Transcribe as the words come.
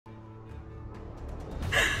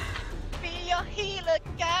your healer,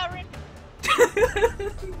 Garen.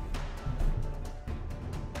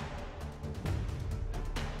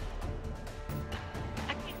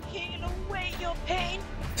 I can heal away your pain.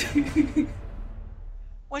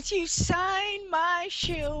 Once you sign my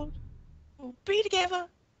shield, we'll be together.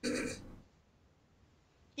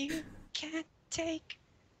 You can't take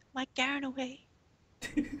my Garen away.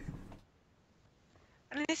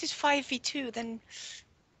 Unless this is 5v2, then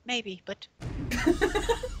maybe, but...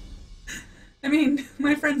 I mean,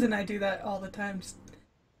 my friends and I do that all the time. Just,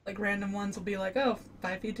 like, random ones will be like, oh,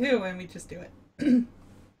 5v2, and we just do it.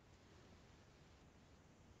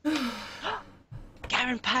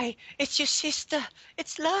 Garen-pie, it's your sister.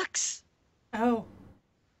 It's Lux. Oh.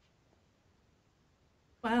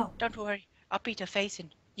 Wow. Don't worry, I'll beat her face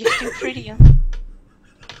in. You're still prettier.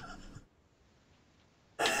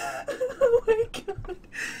 Oh my god.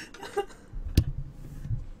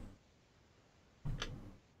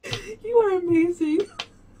 You are amazing.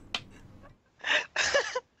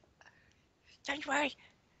 Don't worry.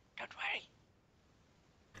 Don't worry.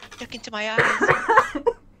 Look into my eyes.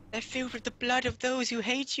 They're filled with the blood of those who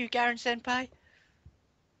hate you, Garen-senpai.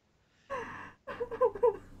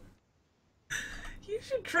 You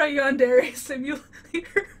should try Yandere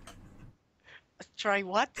Simulator. Try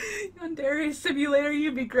what? Yandere Simulator,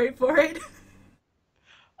 you'd be great for it.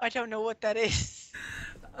 I don't know what that is.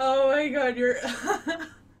 Oh my god, you're...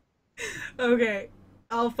 Okay,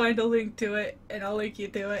 I'll find a link to it, and I'll link you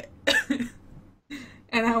to it.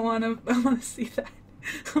 And I wanna see that.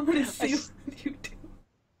 I wanna see what you do.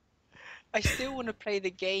 I still want to play the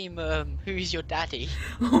game, Who's Your Daddy?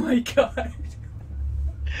 Oh my god.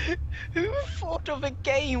 Who thought of a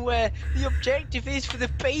game where the objective is for the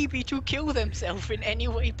baby to kill themselves in any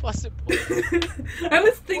way possible? I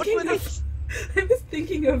was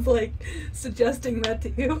thinking of like suggesting that to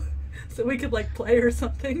you, so we could like play or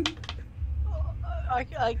something.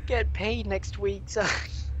 I get paid next week, so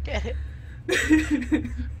get it.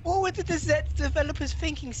 What were the developers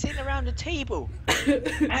thinking sitting around a table?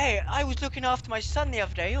 Hey, I was looking after my son the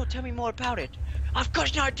other day. Oh, tell me more about it. I've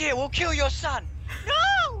got an idea. We'll kill your son.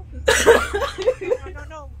 No!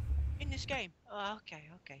 No. In this game. Oh, okay.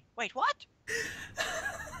 Wait, what?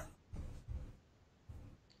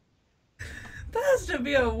 That has to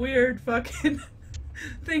be a weird fucking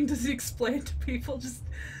thing to explain to people. Just.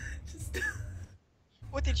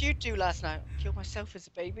 What did you do last night? Kill myself as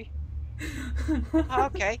a baby. Oh,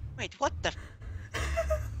 okay. Wait, what the?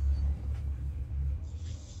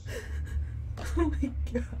 Oh my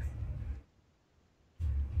god.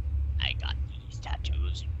 I got these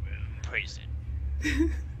tattoos in prison.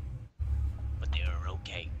 But they're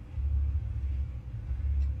okay.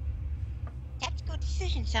 Tactical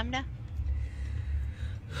decision, Sumner.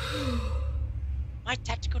 My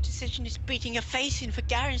tactical decision is beating your face in for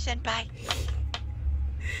Garen-senpai.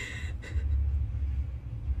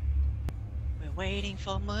 We're waiting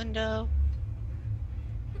for Mundo.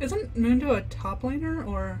 Isn't Mundo a top laner,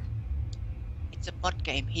 or...? It's a bot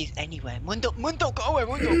game. He's anywhere. Mundo, go away,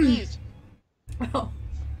 Mundo, please. Oh.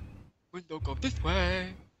 Mundo, go this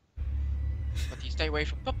way. But you stay away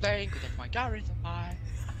from top lane, because that's my Garen-senpai.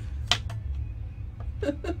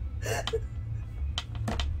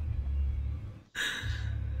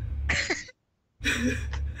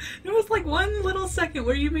 It was like one little second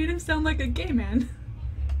where you made him sound like a gay man.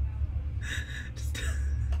 Just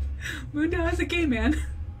Mundo as a gay man.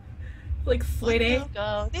 Like, sweetie. Mundo,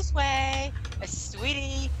 go this way.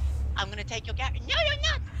 Sweetie, I'm gonna take your Garen. No, you're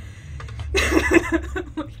not! Oh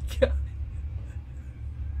my god.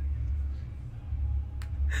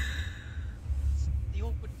 The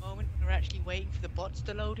awkward moment when we're actually waiting for the bots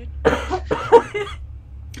to load in.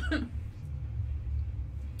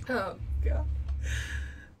 Oh god.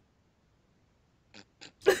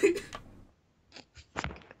 I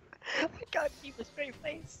can't keep a straight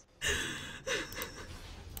face.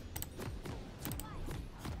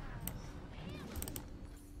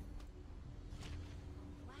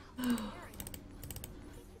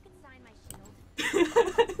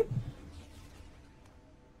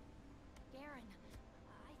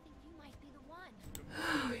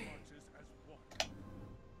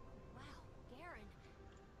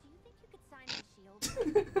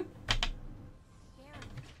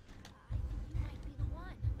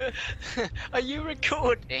 Are you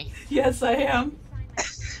recording? Yes, I am.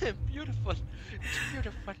 Beautiful. It's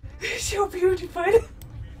beautiful. So beautiful.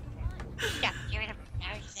 Yeah, beautiful.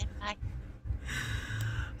 Garen-senpai.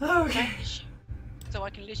 Okay. So I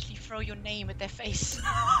can literally throw your name at their face.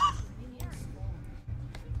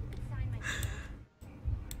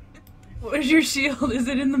 Where's your shield? Is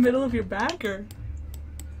it in the middle of your back, or?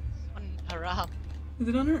 On her arm. Is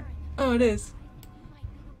it on her? Oh, it is.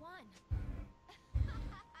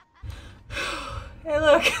 Hey,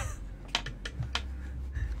 look.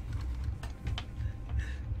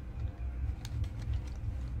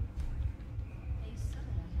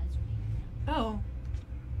 Oh.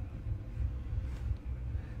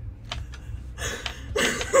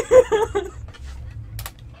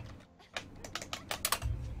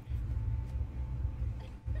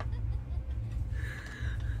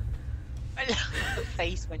 I love her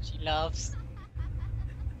face when she laughs.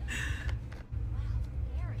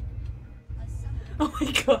 Oh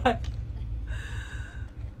my god.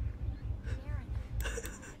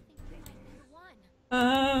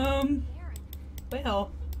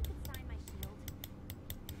 Well.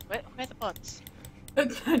 Where are the bots?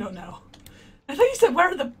 I don't know. I thought you said, where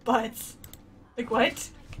are the butts? Like, what?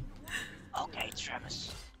 Okay,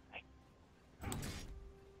 Travis.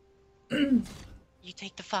 You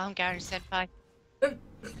take the farm, Garen-senpai.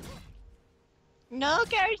 No,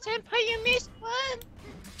 Garen-senpai, you missed one!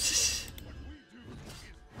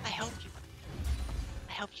 I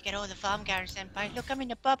hope you get all the farm, Garen-senpai. Look, I'm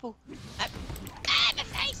in a bubble. My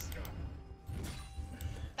face!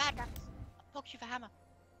 Bad rabbits. I'll poke you for hammer.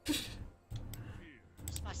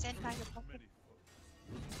 It's my senpai.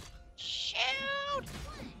 Shield!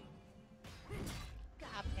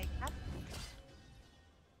 God, big up.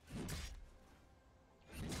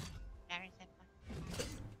 Garen-senpai.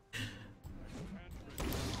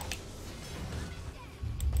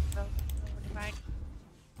 Go, right.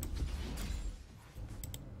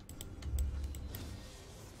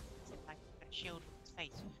 Senpai, got a shield with his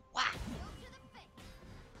face. Wah!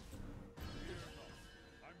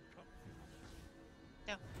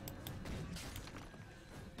 No.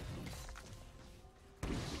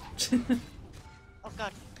 Oh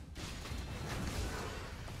god.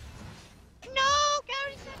 No,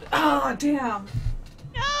 Garen-senpai! Oh, damn.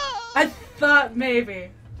 No! I thought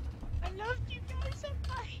maybe. I loved you,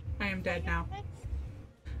 Garen-senpai. I am dead now.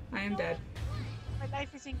 I am dead. My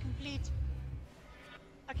life is incomplete.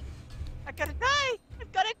 I gotta die!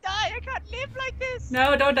 I've gotta die! I can't live like this!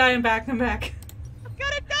 No, don't die. I'm back. I'm back. I've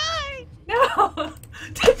gotta die! No! I'm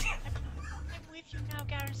with you now,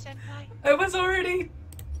 Garen-senpai. I was already...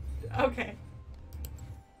 Okay.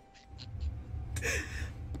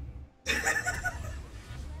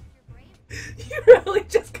 You really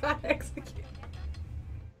just got executed.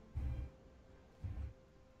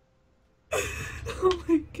 Oh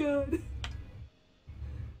my god.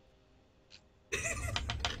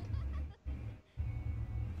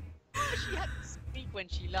 She had to speak when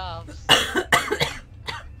she laughs.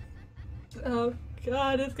 Oh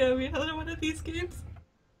god, it's gonna be another one of these games.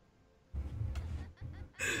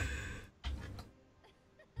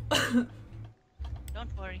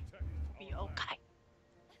 Don't worry. It'll be okay.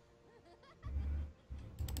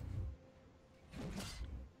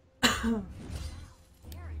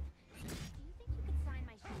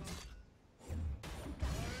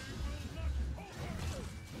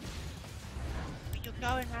 Where you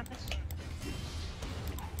going, Rabbit?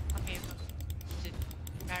 Okay, look. Is it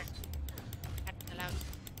Garen? Captain allowed.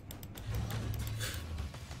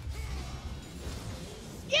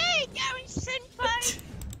 Yay, Garen-senpai!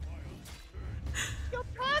 You're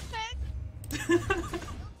perfect! I'm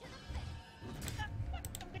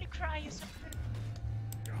gonna cry or something.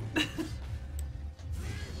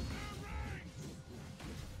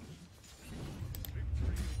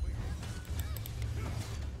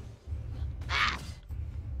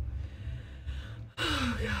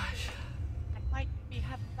 Oh gosh. I might be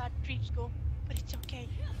having bad creep score, but it's okay.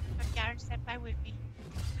 I've Garen-senpai with me.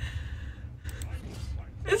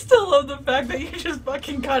 I still love the fact that you just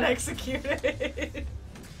fucking got executed.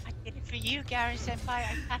 I did it for you, Garen-senpai.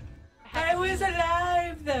 I was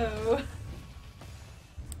alive though.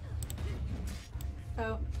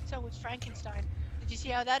 Oh. So was Frankenstein. Did you see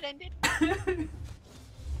how that ended?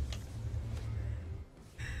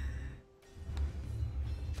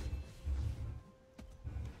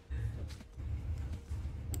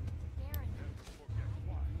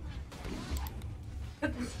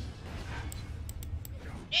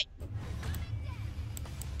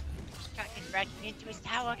 Got him right into his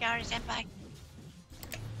tower, Garen-senpai.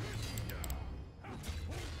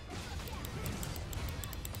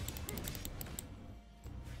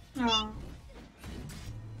 Oh.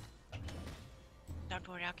 Don't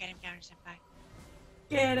worry, I'll get him, Garen-senpai.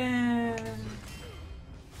 Get him.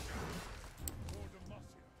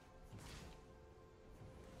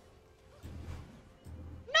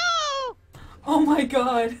 No! Oh my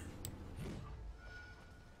god.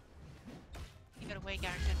 You got away,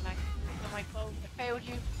 Garen-senpai. You're my foe. I failed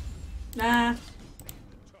you. Nah.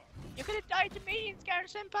 You're gonna die to minions,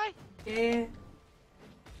 Garen-senpai. Yeah.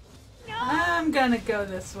 No. I'm gonna go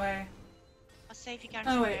this way. I'll save you, Oh,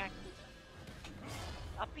 Garen-senpai. wait.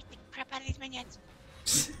 I'll beat the crap out of these minions.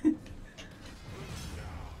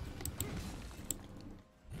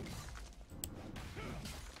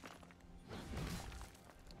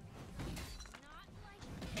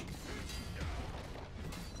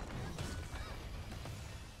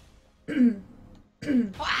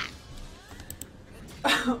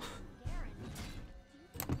 Oh.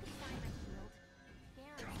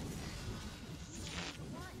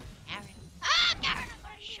 Garen, I'm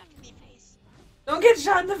gonna shot in your face. Don't get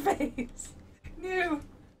shot in the face! No!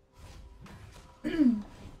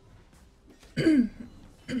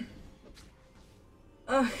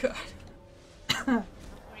 Oh god. Don't worry,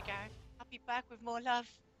 Garen. I'll be back with more love.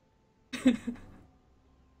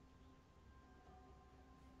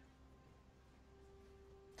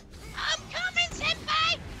 I'm coming,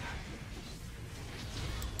 senpai!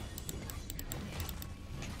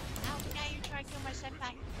 How dare you try to kill my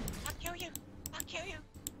senpai? I'll kill you! I'll kill you!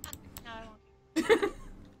 No, I won't.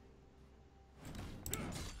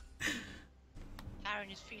 Garen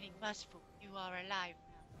is feeling merciful. You are alive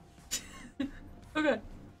now. Oh god.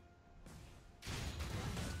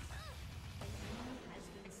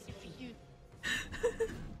 Good for you.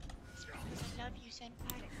 It's because I love you,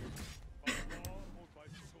 senpai.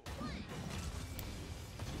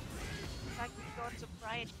 It's like the gods of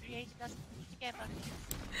Riot created us together.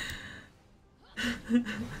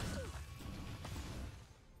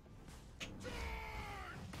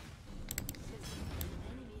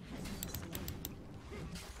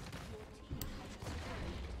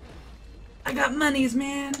 I got monies,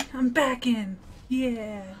 man! I'm back in!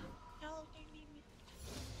 Yeah! No, don't leave me.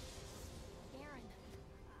 Garen, I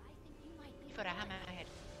think you might be. You got a hammer ahead.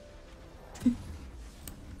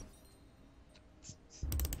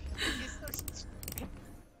 You're so stupid.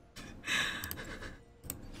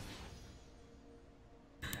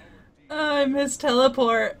 Oh, I miss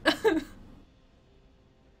teleport.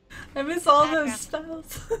 I miss all those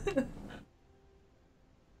spells.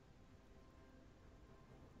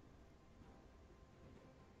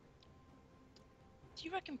 Do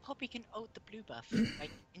you reckon Poppy can ult the blue buff like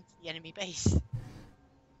into the enemy base?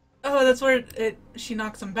 Oh, that's where she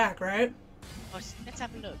knocks him back, right? Oh, let's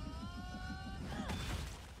have a look.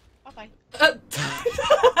 Bye bye.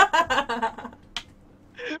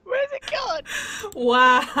 Where's it gone?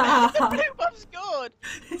 Wow! The blue buff's gone.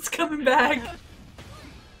 It's coming back.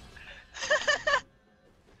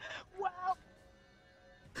 Wow.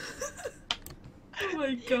 Oh my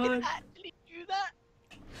You god. can actually do that.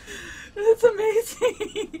 That's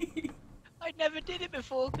amazing. I never did it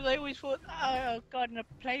before because I always thought, oh god, in a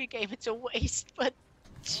player game it's a waste, but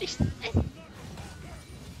Jesus.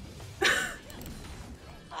 I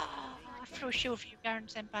threw a shield for you,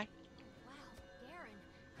 Garen-senpai. Wow, Garen.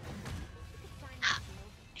 My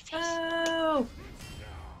face. Oh!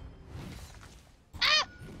 Ah!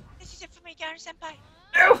 This is it for me, Garen-senpai.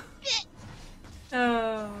 Oh!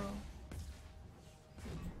 Oh.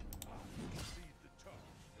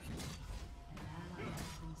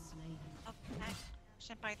 Oh,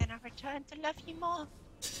 senpai, then I return to love you more.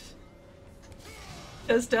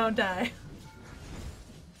 Just don't die.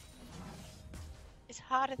 It's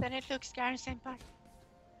harder than it looks, Garen-senpai.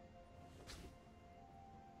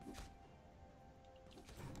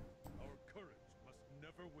 Our courage must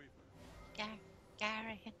never waver. Garen.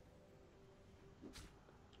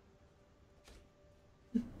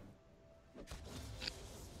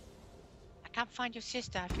 I can't find your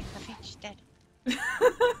sister. I think she's dead.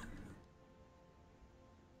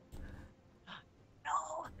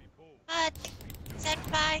 No! Be bold.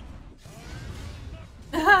 Senpai!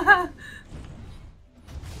 No!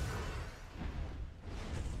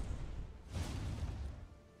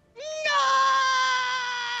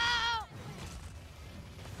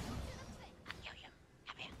 I'll kill you.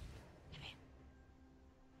 Come here. Come here.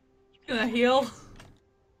 Gonna heal?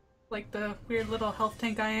 Like the weird little health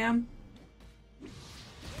tank I am? Come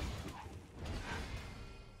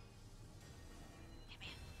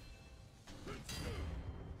here.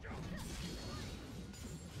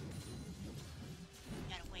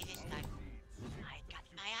 Get away this time. I got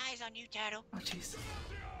my eyes on you, turtle. Oh jeez.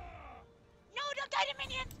 No, don't die to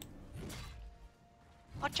minions!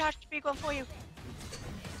 I'll charge the big one for you.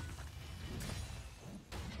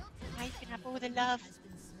 Now you can have all the love.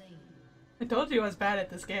 I told you I was bad at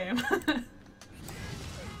this game.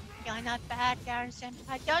 You're not bad,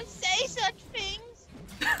 Garen-senpai. Don't say such things!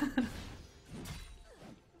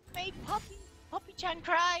 Made Poppy-chan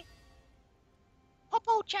cry!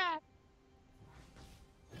 Popo-chan!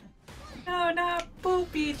 No, not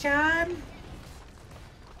Poopy-chan.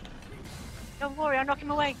 Don't worry, I'll knock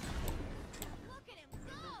him away. Look at him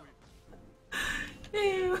go!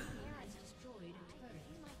 Ew. Garen's destroyed a turret.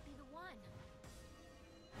 He might be the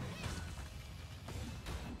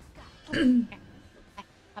one.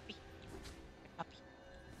 Puppy. Puppy.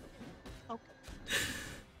 Oh.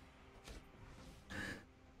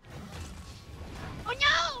 Oh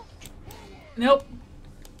no! Nope.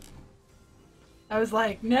 I was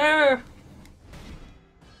like, no.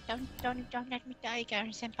 Don't let me die,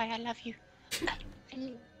 Garen-senpai. I love you.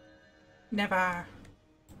 Never.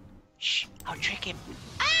 Shh, I'll trick him.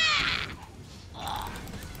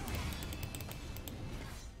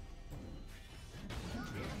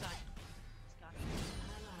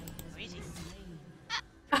 Where is he?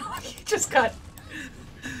 You just got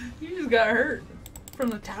hurt from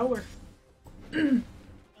the tower.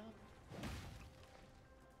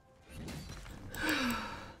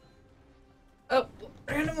 Oh,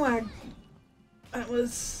 random lag. That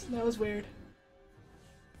was weird.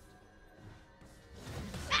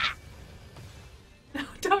 No,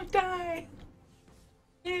 don't die.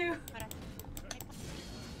 Ew.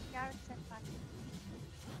 Garen-senpai.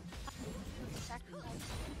 Sacrifice.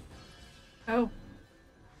 Oh.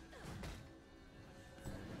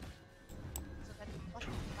 So that what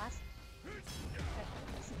was?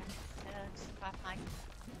 Fine.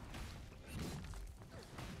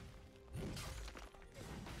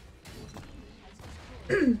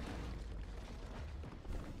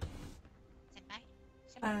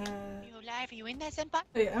 Senpai? You alive? Are you in there, Senpai?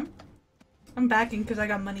 Yeah, I'm backing because I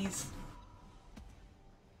got monies.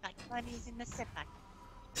 Got money's in the Senpai.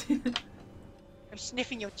 I'm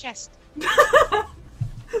sniffing your chest. You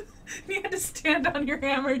had to stand on your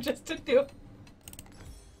hammer just to do it.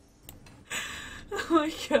 Oh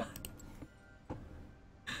my god.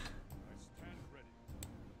 I stand ready.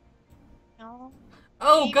 No.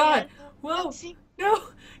 Oh Leave god. me alone. Whoa. See? No.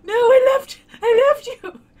 No, I left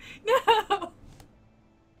you. No.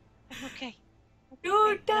 I'm okay.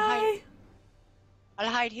 Don't die. I'll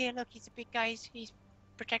hide here. Look, he's a big guy. He's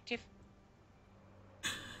protective.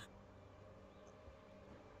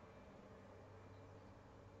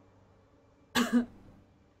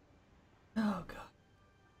 Oh god.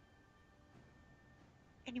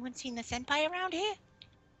 Anyone seen the senpai around here?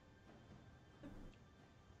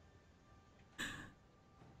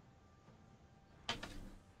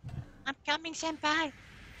 I'm coming, senpai.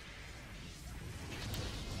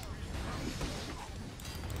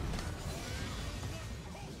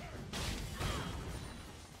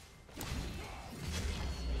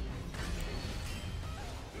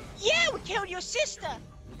 Yeah, we killed your sister.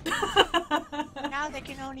 Now there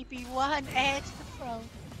can only be one heir to the throne.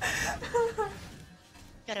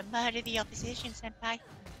 Gotta murder the opposition, senpai.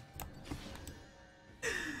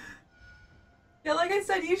 Yeah, like I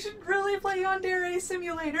said, you should really play Yandere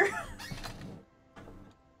Simulator.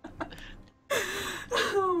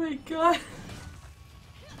 Oh my god.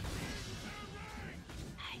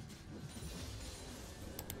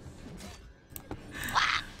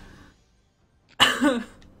 I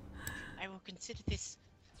will consider this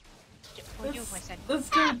for you, my senpai. Let's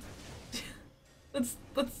go.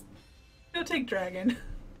 Let's go take Dragon,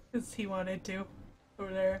 because he wanted to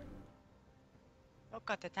over there. Oh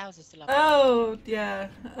god, the towers are still up. Oh yeah.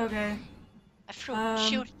 Okay. I threw a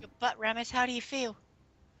shield at your butt, Ramus. How do you feel?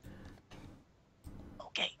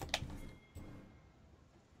 Okay.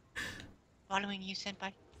 Following you,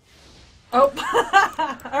 senpai. Oh.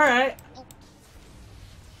 All right.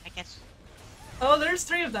 I guess. Oh, there's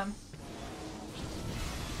 3 of them.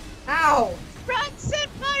 Ow. Run,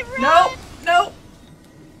 senpai, run! Nope. Nope.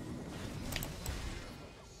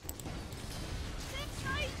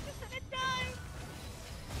 Senpai, you're gonna die!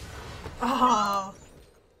 Oh.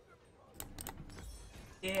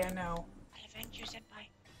 Yeah, no. I'll avenge you, senpai.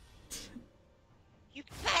 You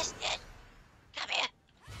bastard! Come here!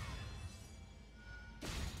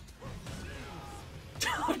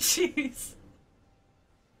 Oh, jeez.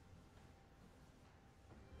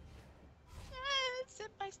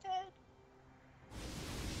 Senpai's dead.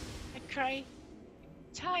 I cry.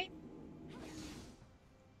 Time.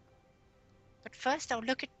 But first, I'll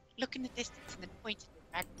look in the distance and then point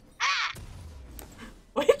at the dragon. Ah!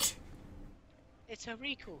 What? It's her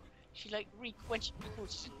recall. She like when she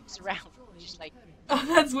recalls, she looks around. She's like, Oh,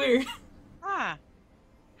 that's weird. ah,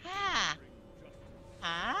 ah,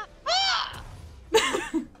 ah, ah!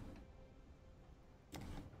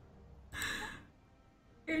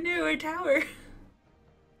 Your newer tower.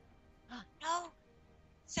 No,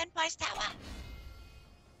 Senpai's tower.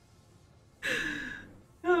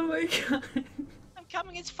 Oh my god. I'm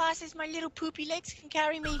coming as fast as my little poopy legs can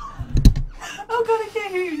carry me. Oh god, I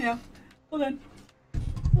can't hear you now. Hold on.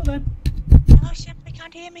 Hold on. Oh, Senpai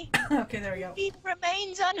can't hear me. Okay, there we go. He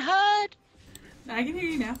remains unheard. I can hear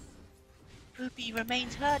you now. Ruby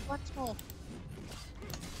remains heard once more.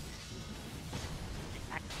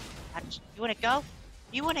 You wanna go?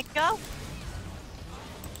 You wanna go?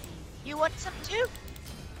 You want some too?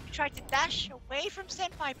 You tried to dash away from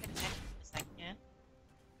Senpai, but then it's like, yeah.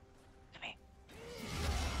 Come here.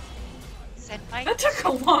 Senpai, That took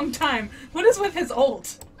a long time. What is with his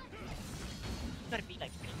ult? you gotta be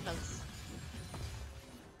like pretty close.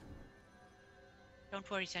 Don't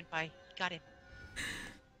worry, Senpai. You got him.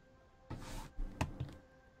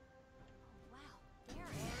 Wow,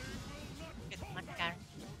 Garen. You're the one, Garen.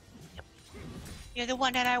 Yep. You're the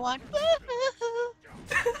one that I want.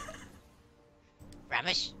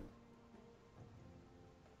 Ramesh.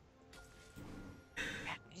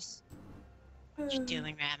 Ramesh. What you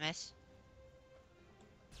doing, Ramesh?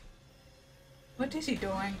 What is he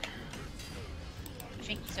doing? I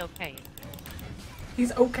think he's okay.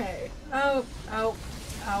 He's okay. Oh, oh,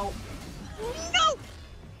 oh. No!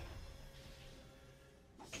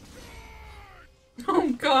 Oh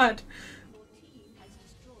god. Your team has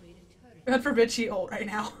destroyed a turret. God forbid she ult right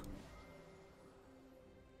now.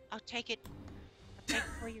 I'll take it. I'll take it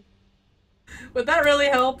for you. Would that really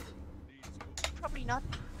help? Probably not.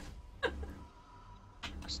 I'll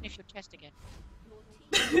sniff your chest again. Your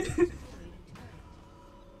team has destroyed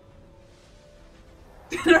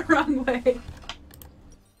a turret. The wrong way.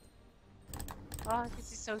 Oh,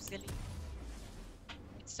 this is so silly.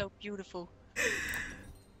 It's so beautiful.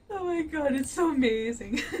 Oh my god, it's so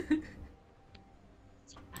amazing.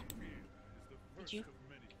 Did you?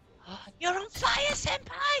 Oh, you're on fire,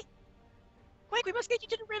 Senpai! Quick, we must get you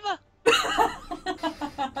to the river!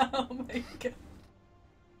 Oh my god.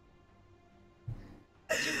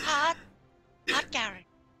 Too hot! Hot, Garen!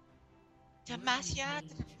 Demacia,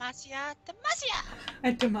 Demacia, Demacia!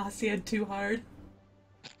 I Demasia'd too hard.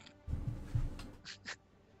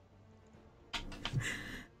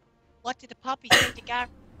 What did the puppy say to Garen?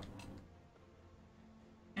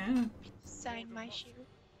 Yeah. Sign my shoe.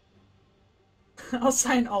 I'll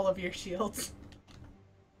sign all of your shields.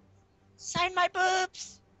 Sign my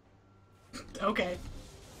boobs! Okay.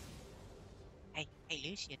 Hey,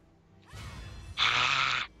 Lucian.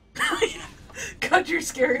 Ah! God, you're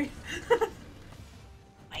scary.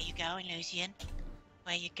 Where you going, Lucian?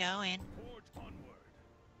 Where you going? Forge onward.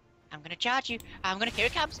 I'm gonna charge you. Here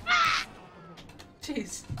it comes. Ah!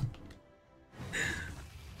 Jeez.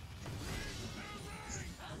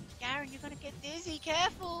 Garen, you're gonna get dizzy.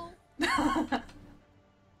 Careful. I'm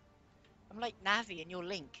like Navi and you're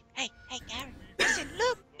Link. Hey, Garen. Listen,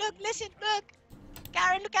 look, listen, look.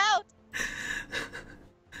 Garen, look out.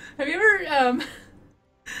 Have you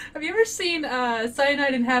ever seen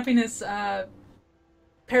Cyanide and Happiness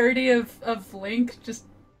parody of Link? Just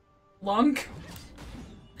Lunk?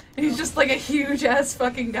 He's just like a huge ass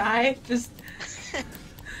fucking guy.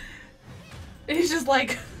 He's just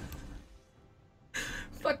like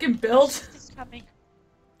fucking built. This is coming.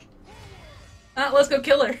 Let's go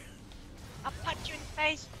kill her. I'll punch you in the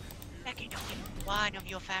face. There can only be one of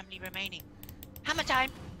your family remaining. Hammer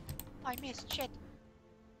time. I missed. Shit.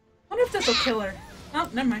 I wonder if this will kill her. Oh,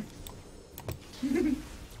 never mind. I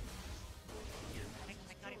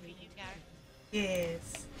got it for you, Garen.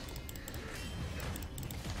 Yes.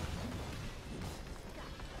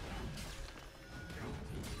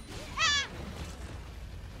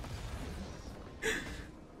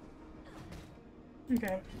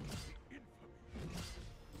 Okay.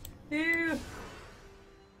 Ew.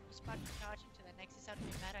 Just about to charge into the Nexus out of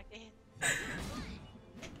your mad idea.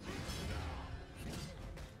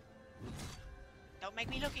 Don't make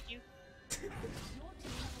me look at you.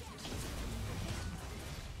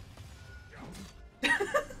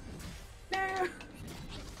 No.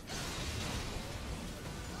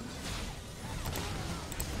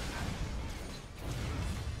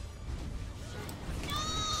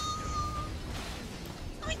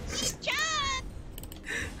 I need Jan!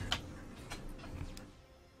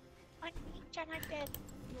 I need Jan, I'm dead.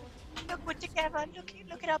 Look, we're together.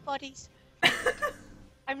 Look at our bodies.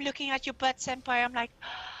 I'm looking at your butt, Senpai. I'm like,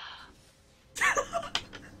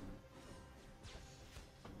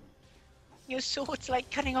 your sword's like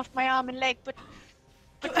cutting off my arm and leg, but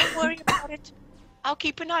don't worry about it. I'll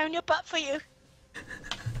keep an eye on your butt for you.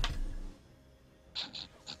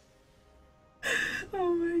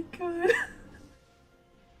 Oh my god.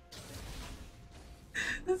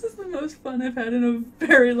 This is the most fun I've had in a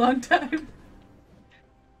very long time.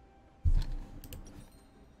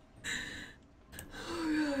 Oh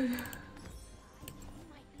god. You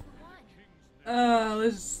might be the one.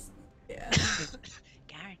 Let's... yeah.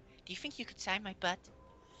 Do you think you could sign my butt?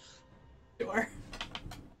 Sure.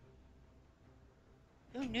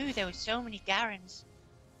 Who knew there were so many Garens?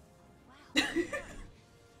 Wow. Do you think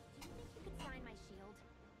you could sign my shield?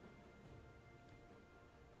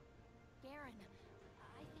 Garen,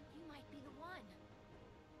 I think you might be the one.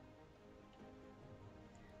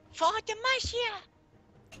 For Demacia!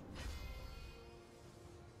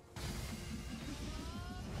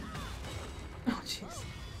 Oh, jeez.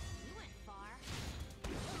 You went far.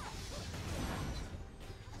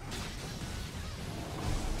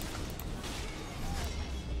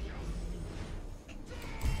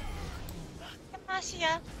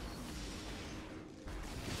 Demacia!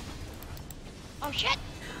 Oh shit!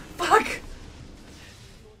 Fuck!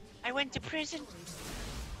 I went to prison.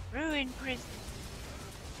 Ruined prison.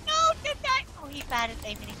 No, did that! Oh, he batted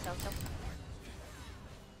aiming himself.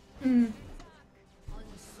 Hmm.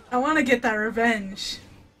 I want to get that revenge.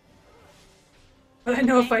 But I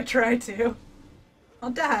know if I try to,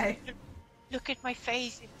 I'll die. Look at my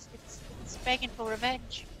face. It's begging for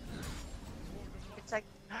revenge. It's like,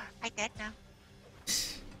 I dead now.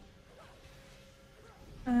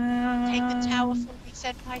 Take the tower from me,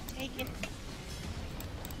 Senpai. Take it.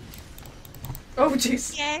 Oh,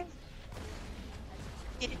 jeez. Yeah.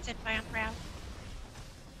 Did it, Senpai. I'm proud.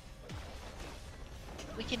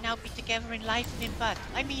 We can now be together in life and in bud.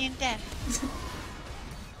 I mean in death.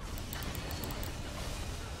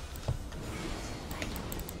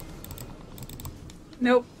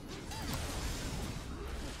 Nope.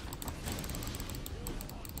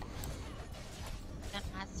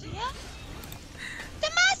 Demacia?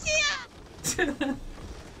 Demacia! Senpai.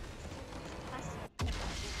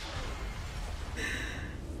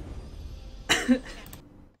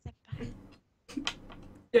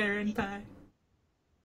 Garen-pie.